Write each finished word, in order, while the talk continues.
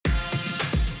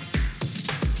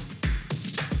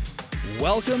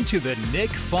Welcome to the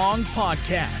Nick Fong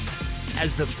Podcast.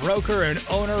 As the broker and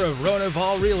owner of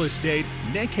Ronaval Real Estate,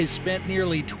 Nick has spent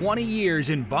nearly 20 years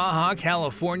in Baja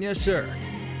California, sir.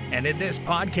 And in this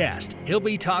podcast, he'll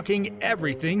be talking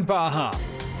everything Baja,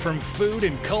 from food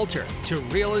and culture to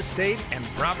real estate and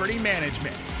property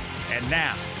management. And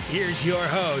now, here's your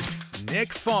host,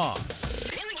 Nick Fong.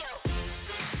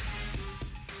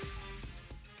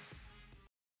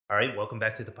 All right, welcome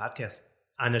back to the podcast.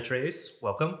 Ana Trace,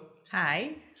 welcome.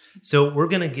 Hi. So we're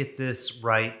going to get this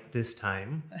right this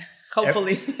time.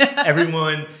 Hopefully.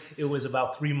 Everyone, it was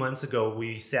about 3 months ago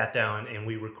we sat down and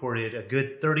we recorded a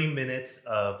good 30 minutes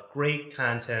of great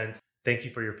content. Thank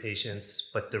you for your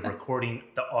patience, but the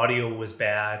audio was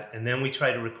bad. And then we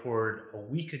tried to record a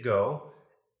week ago.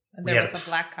 And there was a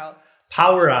blackout.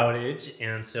 Power outage.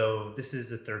 And so this is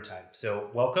the third time. So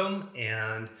welcome.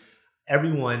 And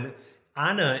everyone,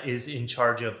 Ana is in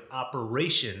charge of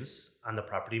operations on the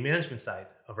property management side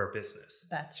of our business.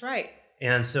 That's right.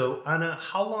 And so, Ana,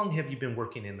 how long have you been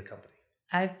working in the company?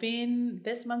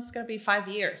 This month's going to be 5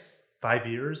 years. 5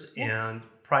 years? Yeah. And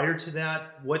prior to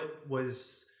that, what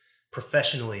was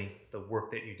professionally the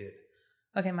work that you did?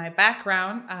 Okay, my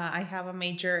background, I have a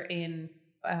major in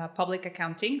public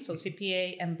accounting, so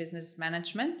CPA and business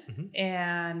management. Mm-hmm.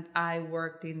 And I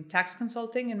worked in tax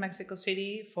consulting in Mexico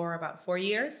City for about 4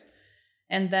 years.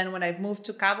 And then when I moved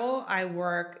to Cabo, I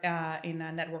worked in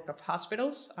a network of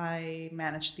hospitals. I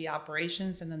managed the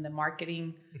operations and then the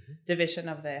marketing division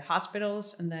of the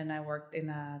hospitals. And then I worked in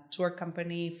a tour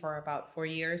company for about 4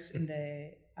 years in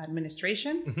the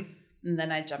administration. Mm-hmm. And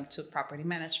then I jumped to property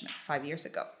management 5 years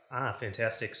ago. Ah,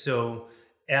 fantastic. So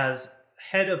as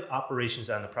head of operations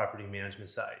on the property management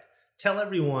side, tell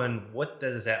everyone, what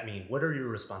does that mean? What are your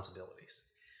responsibilities?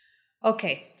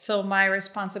 Okay, so my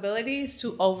responsibility is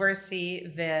to oversee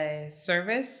the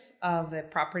service of the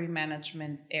property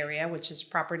management area, which is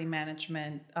property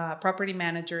management, property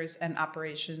managers and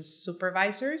operations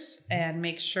supervisors, and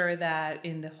make sure that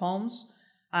in the homes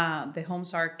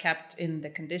are kept in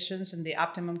the conditions and the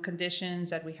optimum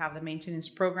conditions, that we have the maintenance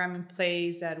program in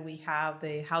place, that we have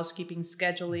the housekeeping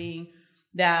scheduling,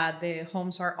 that the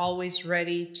homes are always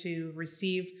ready to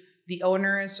receive the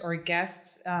owners or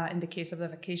guests in the case of the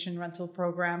vacation rental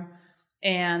program,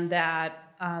 and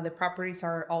that the properties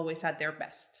are always at their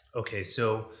best. Okay,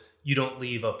 so you don't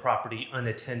leave a property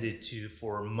unattended to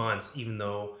for months, even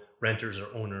though renters or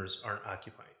owners aren't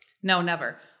occupying? No,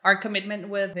 never. Our commitment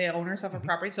with the owners of a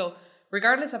property, so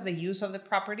regardless of the use of the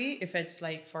property, if it's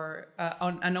like for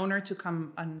an owner to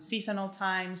come on seasonal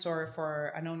times, or for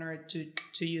an owner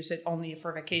to use it only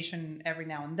for vacation every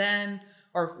now and then,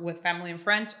 or with family and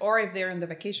friends, or if they're in the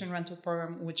vacation rental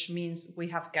program, which means we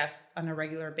have guests on a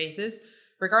regular basis.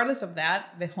 Regardless of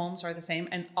that, the homes are the same,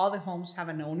 and all the homes have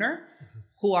an owner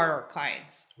who are our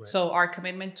clients. Right. So our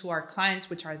commitment to our clients,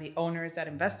 which are the owners that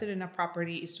invested in a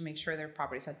property, is to make sure their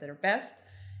property is at their best.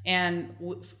 And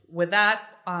with that,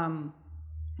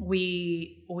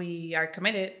 we are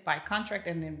committed by contract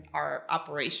and in our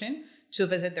operation to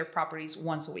visit their properties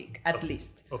once a week, at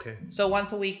least. Okay. So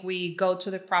once a week, we go to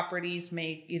the properties,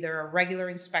 make either a regular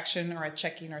inspection or a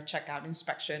check-in or check-out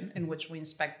inspection, in which we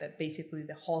inspect that basically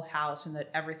the whole house and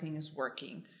that everything is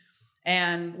working.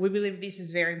 And we believe this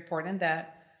is very important,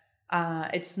 that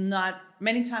it's not,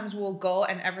 many times we'll go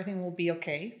and everything will be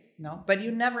okay, no, but you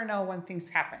never know when things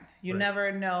happen. You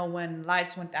never know when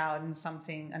lights went out and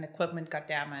an equipment got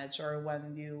damaged, or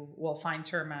when you will find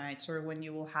termites, or when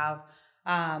you will have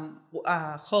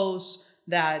hose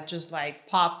that just like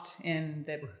popped and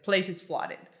the place is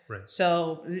flooded. Right.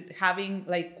 So having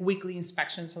like weekly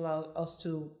inspections allow us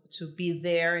to be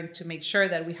there and to make sure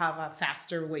that we have a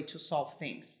faster way to solve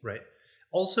things. Right.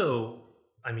 Also,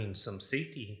 I mean, some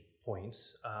safety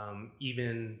points,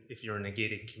 even if you're in a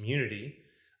gated community,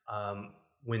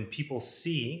 when people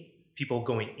see people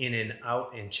going in and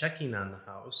out and checking on the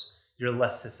house, you're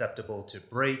less susceptible to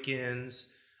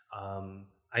break-ins.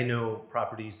 I know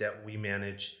properties that we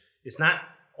manage, it's not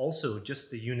also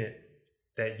just the unit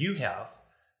that you have,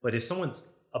 but if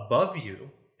someone's above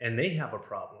you and they have a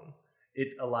problem,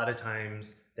 a lot of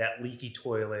times that leaky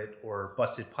toilet or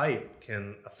busted pipe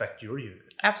can affect your unit.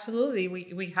 Absolutely.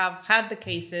 We have had the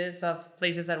cases of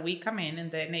places that we come in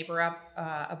and the neighbor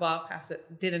above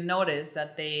didn't notice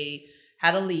that they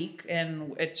had a leak,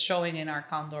 and it's showing in our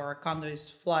condo, or condo is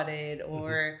flooded,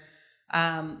 or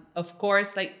of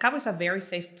course, like Cabo is a very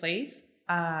safe place.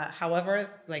 However,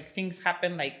 like things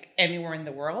happen like anywhere in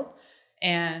the world.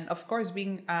 And of course,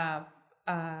 being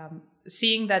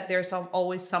seeing that there's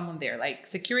always someone there. Like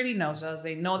security knows us.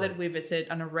 They know that we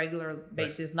visit on a regular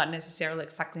basis, not necessarily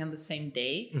exactly on the same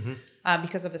day,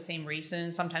 because of the same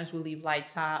reason. Sometimes we leave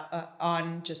lights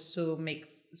on just to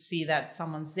see that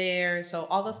someone's there. So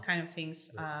all those kind of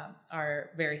things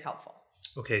are very helpful.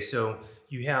 Okay, so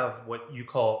you have what you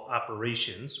call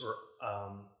operations, or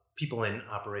people in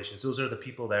operations. Those are the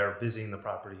people that are visiting the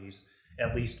properties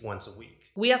at least once a week.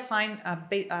 We assign a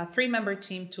 3-member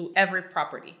team to every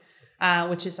property,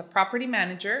 which is a property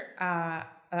manager,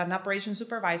 an operations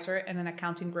supervisor, and an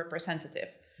accounting representative.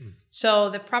 So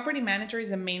the property manager is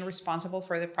the main responsible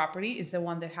for the property, is the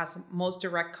one that has most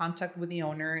direct contact with the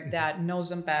owner, that knows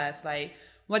them best. Like,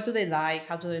 what do they like?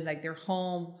 How do they like their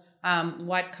home?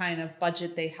 What kind of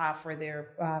budget they have for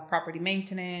their property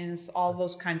maintenance, all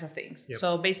those kinds of things. Yep.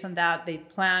 So based on that, they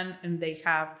plan, and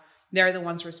they're the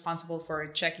ones responsible for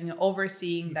checking and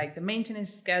overseeing like the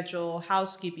maintenance schedule,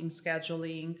 housekeeping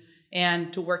scheduling,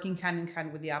 and to working hand in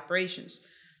hand with the operations.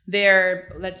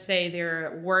 Let's say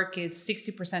their work is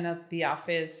 60% at the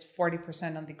office,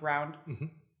 40% on the ground.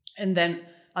 And then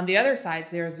on the other side,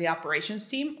 there's the operations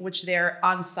team, which they're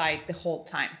on site the whole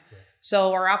time.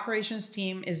 So our operations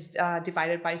team is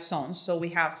divided by zones. So we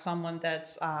have someone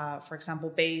that's, for example,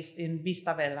 based in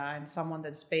Vista Vela, and someone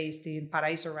that's based in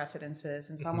Paraíso Residences,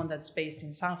 and someone that's based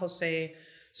in San Jose.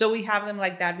 So we have them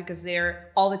like that because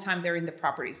all the time they're in the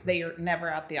properties. They are never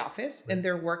at the office, and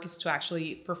their work is to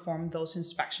actually perform those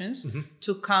inspections,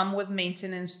 to come with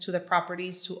maintenance to the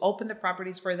properties, to open the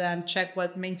properties for them, check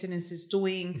what maintenance is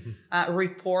doing,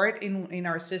 report in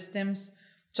our systems.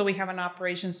 So we have an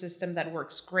operation system that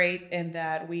works great, and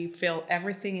that we fill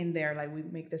everything in there. Like, we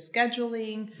make the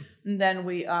scheduling, and then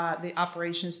the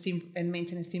operations team and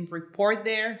maintenance team report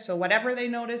there. So whatever they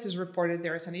notice is reported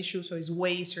there as an issue. So it's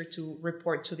way easier to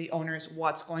report to the owners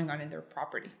what's going on in their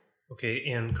property.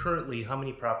 Okay. And currently, how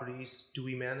many properties do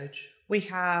we manage? We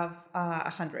have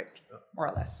 100, more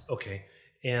or less. Okay.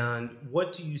 And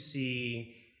what do you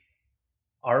see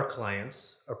our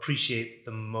clients appreciate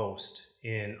the most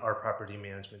in our property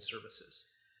management services?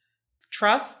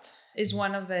 Trust is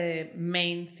one of the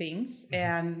main things,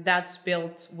 and that's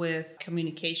built with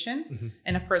communication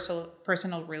and a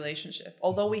personal relationship.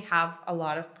 Although we have a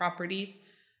lot of properties,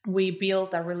 we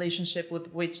build a relationship with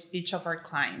each of our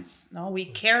clients. No, we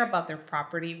care about their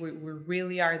property. We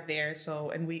really are there.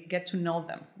 And we get to know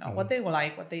them, what they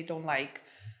like, what they don't like,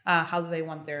 how do they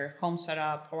want their home set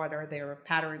up, or what are their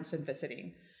patterns in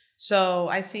visiting. So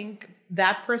I think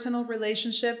that personal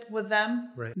relationship with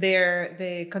them,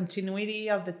 the continuity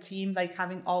of the team, like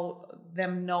having all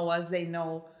them know us, they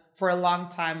know for a long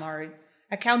time, our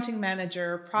accounting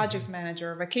manager, projects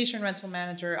manager, vacation rental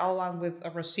manager, all along with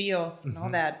Rocio,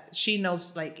 that she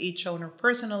knows like each owner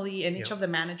personally, and each of the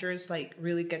managers like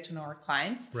really get to know our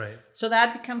clients. Right. So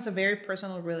that becomes a very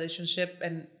personal relationship,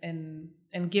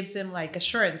 and gives them like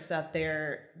assurance that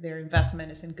their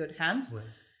investment is in good hands. Right.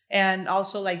 And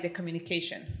also like the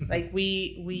communication, like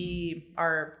we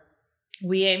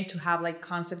aim to have like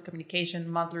constant communication,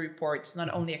 monthly reports,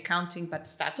 not only accounting, but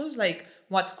status, like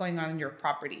what's going on in your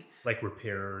property. Like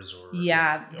repairs or...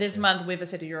 This month we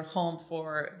visited your home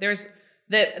there's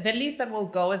the least that will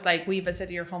go is like, we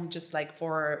visited your home just like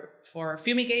for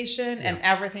fumigation and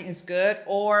everything is good.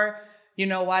 Or, you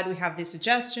know what, we have these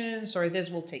suggestions, or this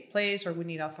will take place, or we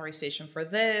need authorization for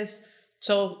this.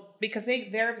 So, because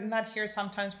they're not here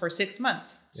sometimes for 6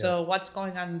 months. So what's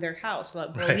going on in their house?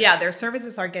 Like, their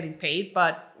services are getting paid,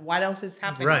 but what else is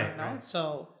happening? Right.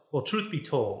 So, well, truth be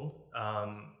told,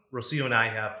 Rocio and I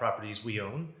have properties we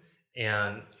own,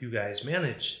 and you guys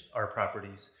manage our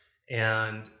properties,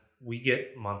 and we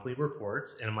get monthly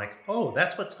reports, and I'm like, oh,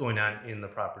 that's what's going on in the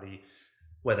property,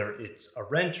 whether it's a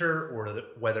renter or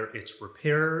whether it's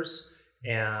repairs,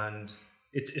 and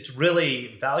it's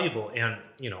really valuable. And,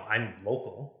 I'm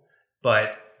local,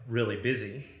 but really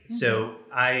busy. So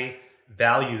I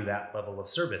value that level of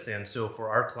service. And so for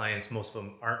our clients, most of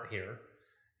them aren't here.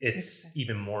 It's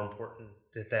even more important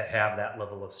to have that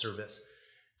level of service.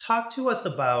 Talk to us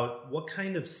about what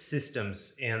kind of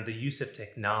systems and the use of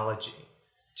technology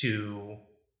to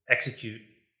execute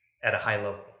at a high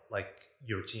level like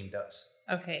your team does.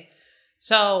 Okay.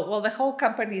 So, well, the whole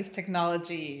company is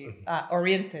technology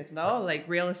oriented, like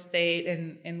real estate,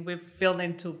 and we've filled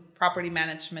into property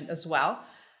management as well.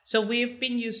 So we've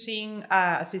been using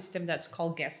a system that's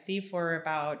called Guesty for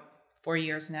about 4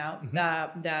 years now.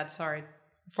 That's our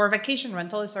For vacation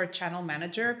rental is our channel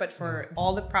manager, but for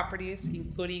all the properties,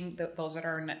 including those that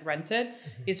are rented,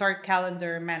 is our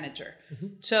calendar manager.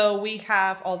 So we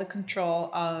have all the control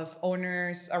of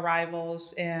owners'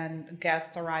 arrivals and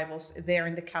guests' arrivals there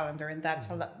in the calendar, and that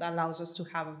allows us to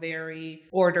have a very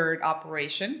ordered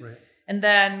operation. Right. And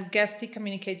then Guesty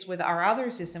communicates with our other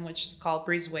system, which is called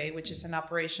Breezeway, which is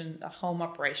a home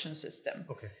operation system.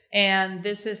 Okay. And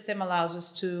this system allows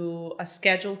us to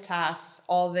schedule tasks.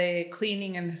 All the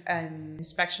cleaning and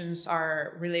inspections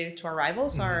are related to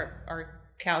arrivals, are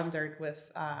calendared with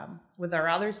our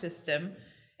other system.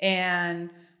 And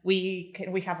we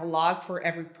have a log for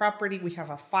every property. We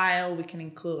have a file. We can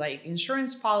include like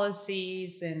insurance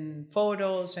policies and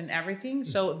photos and everything.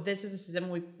 So this is a system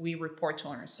we report to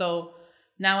owners. So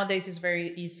nowadays it's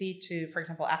very easy to, for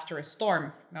example, after a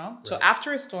storm, no? Right. So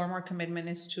after a storm, our commitment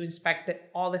is to inspect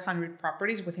all the 100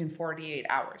 properties within 48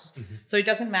 hours. So it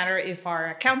doesn't matter if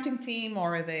our accounting team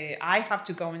or I have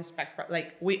to go inspect,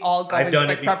 like we all go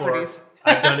inspect properties.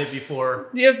 I've done it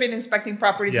before. You've been inspecting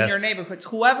properties in your neighborhoods.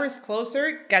 Whoever is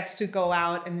closer gets to go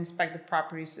out and inspect the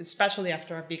properties, especially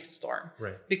after a big storm.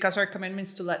 Right. Because our commitment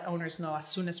is to let owners know as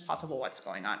soon as possible what's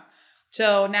going on.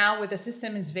 So now with the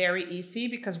system is very easy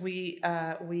because we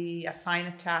assign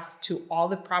a task to all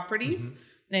the properties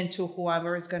and to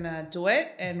whoever is gonna do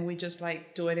it, and we just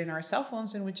like do it in our cell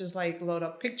phones, and we just like load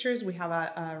up pictures. We have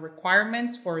a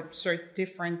requirements for certain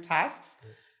different tasks.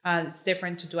 It's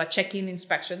different to do a check-in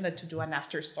inspection than to do an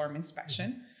after-storm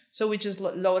inspection. So we just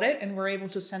load it, and we're able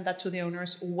to send that to the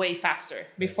owners way faster.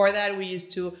 Before that, we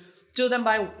used to do them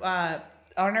by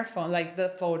on our phone, like the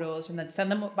photos, and then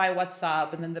send them by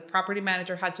WhatsApp, and then the property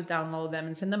manager had to download them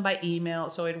and send them by email.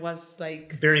 So it was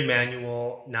like very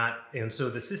manual. And so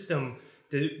the system,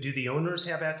 do the owners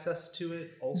have access to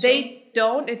it also? They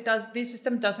don't. This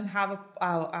system doesn't have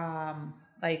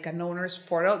like an owner's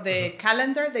portal. The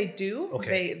calendar they do.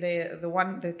 Okay.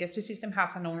 The Guesty system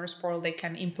has an owner's portal. They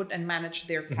can input and manage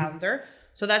their calendar.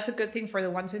 So that's a good thing for the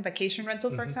ones in vacation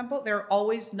rental, for example. They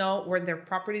always know where their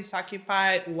property is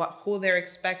occupied, who they're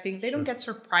expecting. They don't get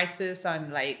surprises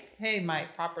on like, hey, my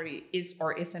property is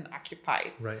or isn't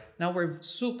occupied. Right. No, we're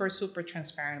super, super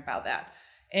transparent about that.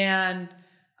 And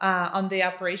on the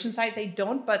operation side, they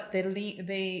don't, but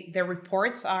their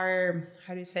reports are,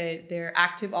 they're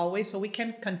active always. So we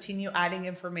can continue adding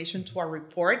information to our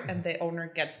report, and the owner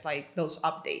gets like those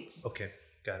updates. Okay,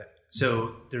 got it.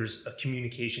 So there's a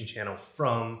communication channel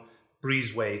from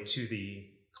Breezeway to the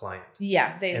client.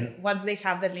 Yeah, once they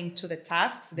have the link to the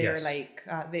tasks, they're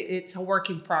it's a work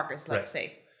in progress, let's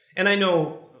say. And I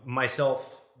know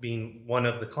myself being one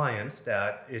of the clients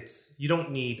that you don't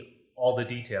need all the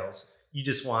details. You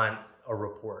just want a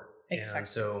report. Exactly. And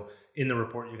so in the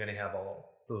report, you're going to have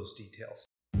all those details.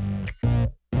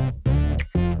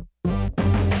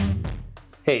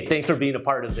 Hey, thanks for being a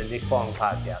part of the Nick Fong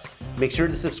podcast. Make sure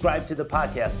to subscribe to the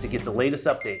podcast to get the latest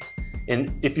updates.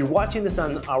 And if you're watching this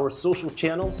on our social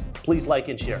channels, please like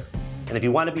and share. And if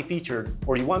you want to be featured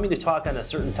or you want me to talk on a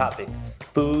certain topic,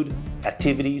 food,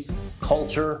 activities,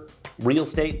 culture, real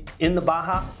estate in the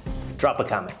Baja, drop a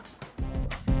comment.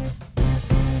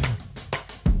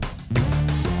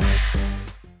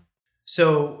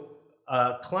 So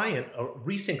a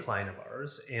recent client of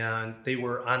ours, and they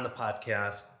were on the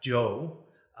podcast, Joe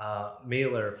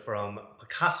Mailer from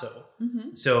Picasso.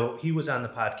 So he was on the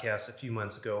podcast a few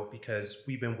months ago because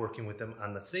we've been working with them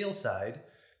on the sales side.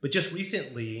 But just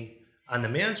recently on the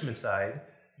management side,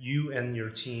 you and your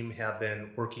team have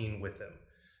been working with them.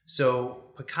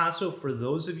 So Picasso, for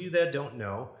those of you that don't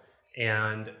know,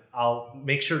 and I'll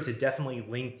make sure to definitely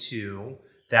link to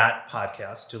that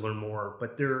podcast to learn more,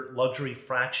 but they're luxury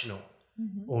fractional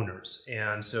owners.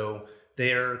 And so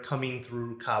they're coming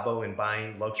through Cabo and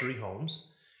buying luxury homes.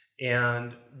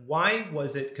 And why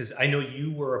was it, because I know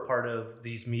you were a part of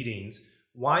these meetings,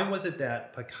 why was it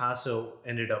that Picasso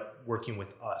ended up working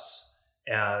with us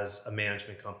as a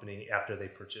management company after they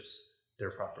purchased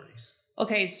their properties?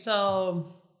 Okay,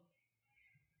 so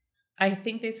I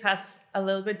think this has a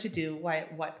little bit to do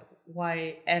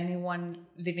why anyone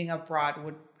living abroad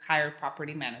would hire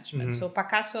property management. So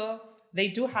Picasso, they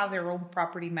do have their own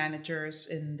property managers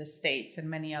in the States and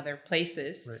many other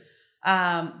places. Right.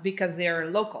 Because they're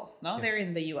local, no? Yeah. They're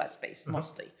in the US based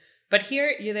mostly. But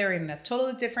here, they're in a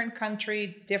totally different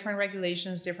country, different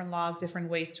regulations, different laws, different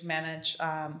ways to manage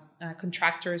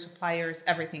contractors, suppliers,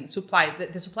 everything.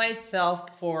 The supply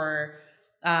itself for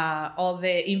all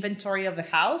the inventory of the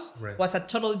house was a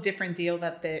totally different deal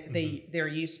that they're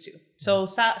used to. So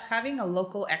having a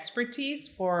local expertise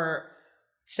for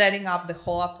setting up the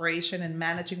whole operation and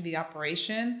managing the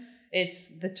operation,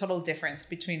 it's the total difference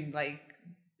between like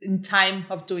in time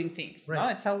of doing things. Right. No?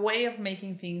 It's a way of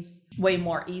making things way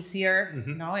more easier,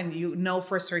 Mm-hmm. no? And you know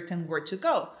for certain where to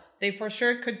go. They for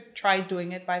sure could try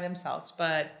doing it by themselves,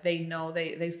 but they know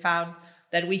they found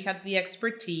that we had the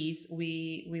expertise.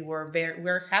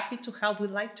 We're happy to help. We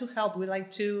like to help. We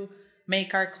like to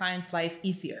make our clients' life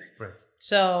easier. Right.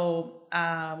 So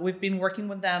we've been working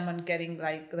with them on getting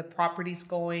like the properties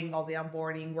going, all the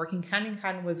onboarding, working hand in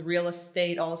hand with real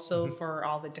estate also Mm-hmm. for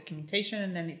all the documentation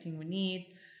and anything we need.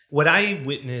 What I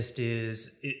witnessed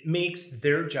is it makes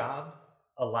their job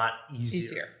a lot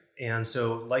easier. And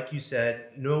so, like you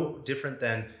said, no different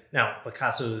than, now,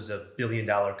 Picasso is $1 billion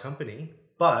company,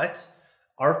 but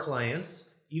our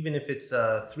clients, even if it's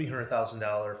a $300,000,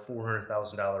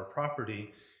 $400,000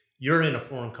 property, you're in a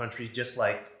foreign country just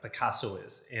like Picasso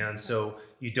is. And so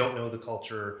you don't know the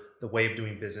culture, the way of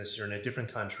doing business. You're in a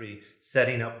different country,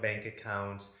 setting up bank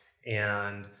accounts,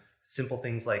 and simple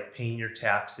things like paying your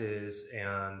taxes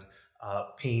and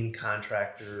paying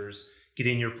contractors,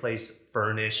 getting your place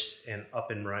furnished and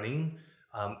up and running.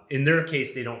 In their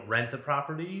case, they don't rent the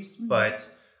properties, Mm-hmm. but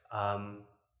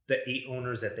the 8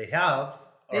 owners that they have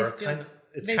are kind of,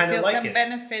 it's They kind of still like can it.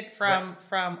 benefit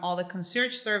from all the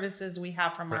concierge services we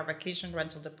have from our vacation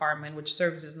rental department, which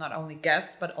services not only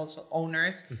guests but also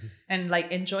owners, Mm-hmm. and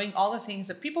like enjoying all the things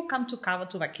that people come to Cabo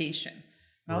to vacation.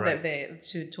 You know, Right.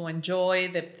 to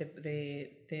enjoy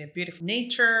the beautiful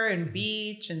nature and Mm-hmm.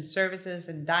 beach and services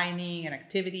and dining and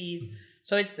activities. Mm-hmm.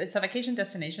 So it's a vacation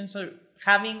destination. So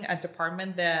having a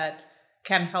department that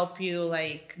can help you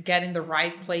like get in the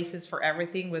right places for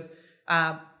everything with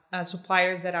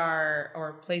suppliers that are,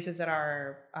 or places that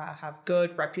are have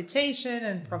good reputation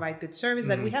and provide good service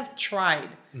that we have tried.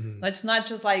 Mm-hmm. It's not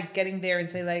just like getting there and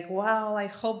say like, wow, I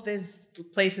hope this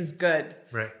place is good.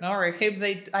 Right. No, or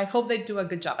I hope they do a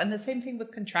good job. And the same thing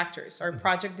with contractors. Our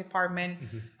project department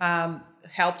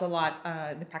helped a lot.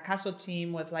 The Picasso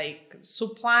team with like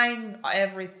supplying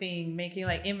everything, making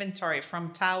like inventory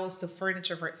from towels to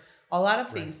furniture for a lot of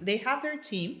things. They have their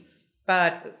team,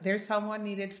 but there's someone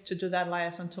needed to do that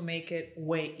liaison to make it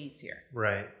way easier.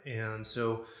 Right. And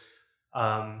so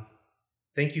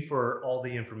thank you for all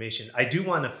the information. I do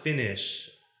want to finish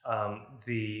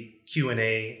the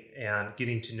Q&A and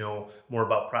getting to know more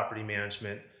about property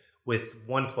management with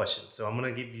one question. So I'm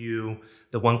going to give you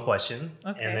the one question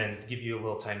and then give you a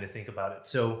little time to think about it.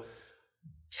 So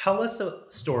tell us a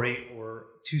story or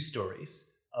 2 stories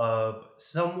of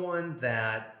someone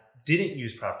that didn't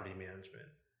use property management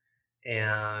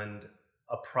and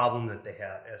a problem that they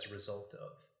had as a result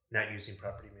of not using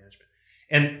property management.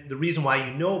 And the reason why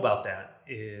you know about that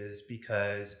is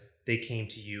because they came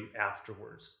to you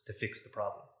afterwards to fix the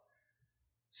problem.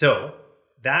 So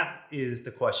that is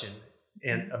the question.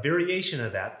 And a variation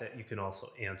of that you can also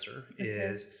answer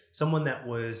is someone that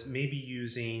was maybe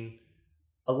using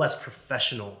a less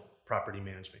professional property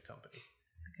management company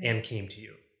and came to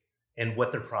you and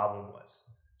what their problem was.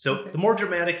 So the more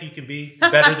dramatic you can be, the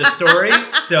better the story.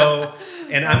 So,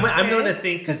 and I'm going to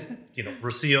think, because, you know,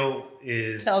 Rocio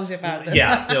is... Tells you about them.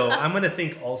 Yeah, so I'm going to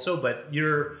think also, but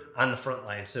you're on the front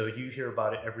line, so you hear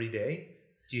about it every day.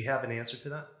 Do you have an answer to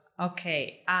that?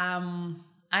 Okay.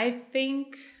 I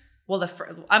think, well,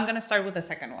 I'm going to start with the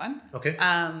second one. Okay.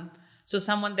 So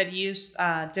someone that used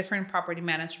different property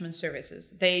management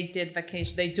services. They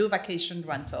do vacation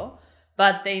rental,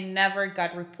 but they never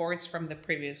got reports from the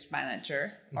previous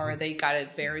manager, or they got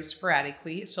it very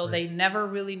sporadically. So they never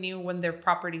really knew when their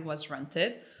property was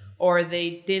rented, or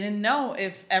they didn't know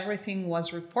if everything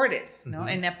was reported. No,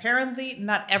 and apparently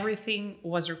not everything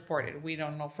was reported. We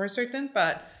don't know for certain,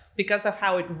 but because of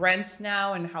how it rents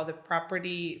now and how the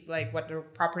property, like what the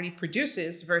property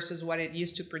produces versus what it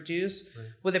used to produce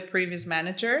with the previous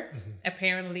manager,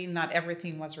 apparently not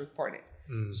everything was reported.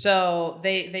 So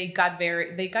they got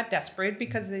desperate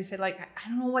because they said like, I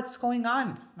don't know what's going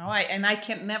on. No, I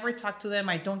can never talk to them.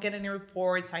 I don't get any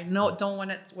reports. I don't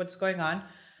want what's going on.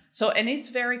 So, and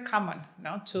it's very common,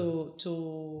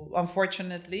 to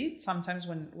unfortunately sometimes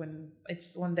when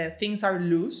the things are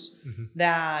loose,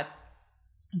 that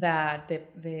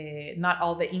the not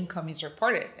all the income is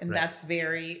reported, and that's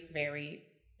very, very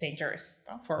dangerous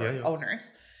for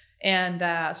owners. And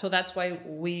so that's why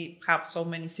we have so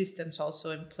many systems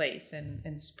also in place, and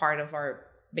it's part of our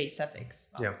base ethics.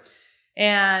 Yeah.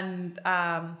 And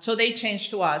so they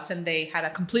changed to us, and they had a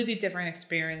completely different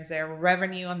experience. Their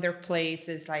revenue on their place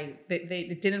is like,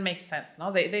 it didn't make sense.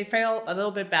 No, they felt a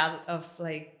little bit bad of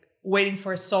like waiting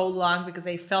for so long because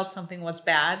they felt something was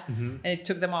bad, and it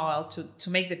took them a while to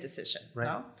make the decision. Right.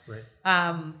 No?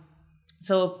 Right.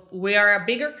 So we are a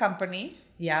bigger company.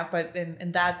 Yeah, but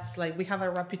and that's like we have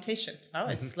a reputation. No,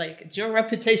 it's like it's your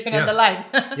reputation on the line.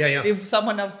 Yeah. If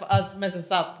someone of us messes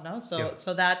up, no,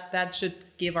 so that should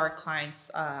give our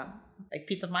clients like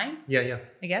peace of mind. Yeah.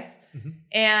 I guess.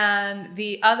 And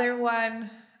the other one,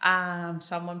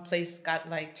 someone place got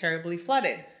like terribly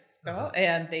flooded,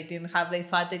 and they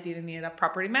thought they didn't need a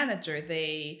property manager.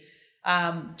 They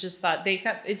just thought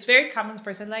it's very common for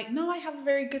person like, no, I have a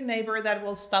very good neighbor that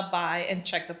will stop by and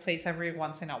check the place every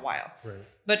once in a while. Right.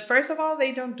 But first of all,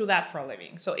 they don't do that for a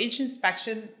living. So each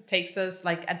inspection takes us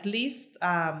like at least,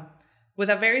 with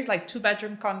a very like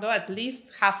 2-bedroom condo, at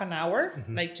least half an hour,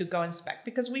 like to go inspect,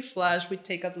 because we flush, we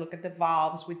take a look at the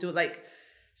valves, we do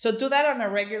so do that on a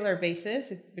regular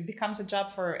basis. It becomes a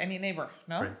job for any neighbor,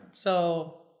 no? Right.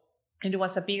 So it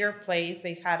was a bigger place.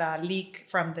 They had a leak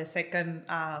from the second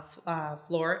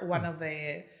floor. One of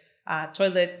the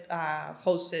toilet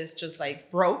hoses just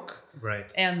like broke. Right.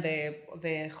 And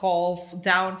the whole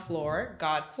down floor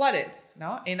got flooded.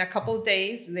 No, in a couple of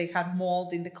days, they had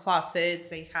mold in the closets.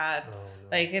 They had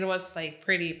it was like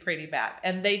pretty bad.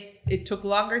 And it took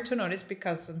longer to notice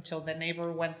because until the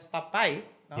neighbor stopped by.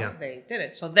 They did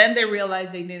it. So then they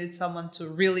realized they needed someone to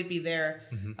really be there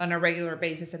on a regular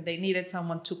basis, and they needed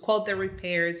someone to quote the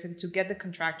repairs and to get the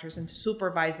contractors and to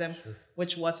supervise them,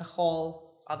 which was a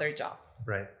whole other job.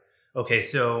 Right. Okay.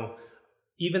 So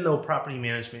even though property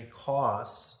management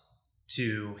costs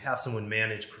to have someone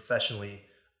manage professionally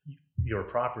your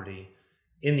property,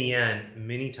 in the end,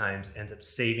 many times ends up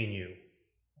saving you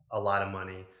a lot of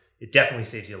money. It definitely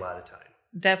saves you a lot of time.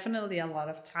 Definitely a lot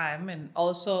of time and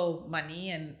also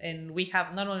money. And we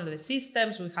have not only the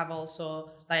systems, we have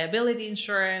also liability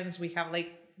insurance. We have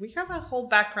a whole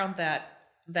background that.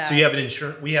 So you have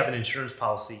we have an insurance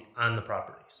policy on the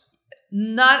properties.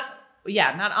 Not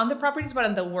on the properties, but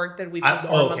on the work that we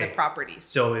perform on the properties.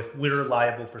 So if we're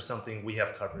liable for something, we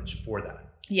have coverage for that.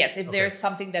 Yes, if there's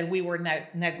something that we were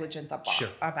negligent about. Okay.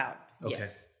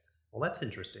 Yes. Well, that's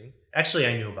interesting. Actually,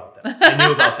 I knew about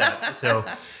that. So,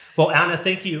 well, Anna,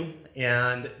 thank you.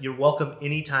 And you're welcome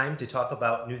anytime to talk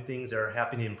about new things that are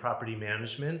happening in property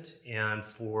management. And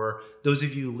for those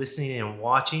of you listening and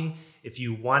watching, if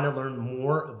you want to learn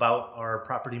more about our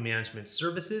property management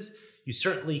services, you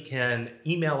certainly can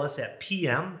email us at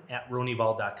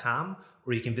pm@ronival.com,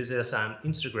 or you can visit us on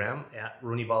Instagram at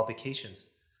Ronival Vacations.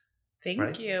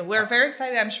 Thank you. We're very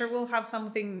excited. I'm sure we'll have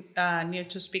something new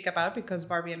to speak about because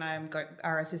Barbie and I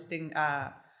are assisting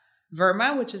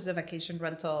VRMA, which is the Vacation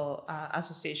Rental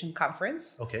Association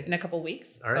conference, in a couple of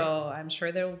weeks. All right. So I'm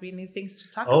sure there will be new things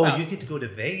to talk about. Oh, you get to go to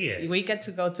Vegas. We get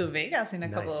to go to Vegas in a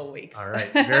couple of weeks. All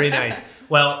right. Very nice.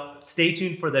 Well, stay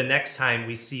tuned for the next time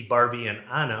we see Barbie and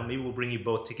Anna. Maybe we'll bring you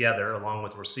both together along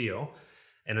with Rocio.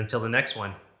 And until the next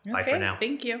one, bye for now.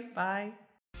 Thank you. Bye.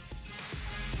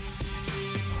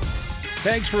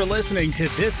 Thanks for listening to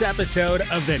this episode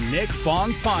of the Nick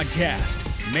Fong Podcast.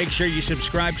 Make sure you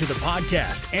subscribe to the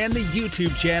podcast and the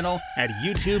YouTube channel at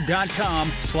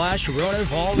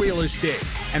youtube.com/Ronival Real Estate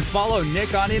and follow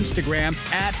Nick on Instagram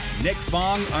at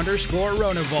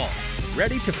NickFong_Ronival.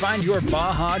 Ready to find your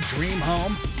Baja dream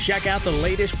home? Check out the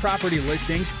latest property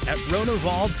listings at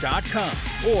Ronival.com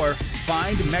or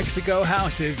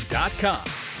findmexicohouses.com.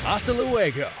 Hasta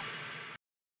luego.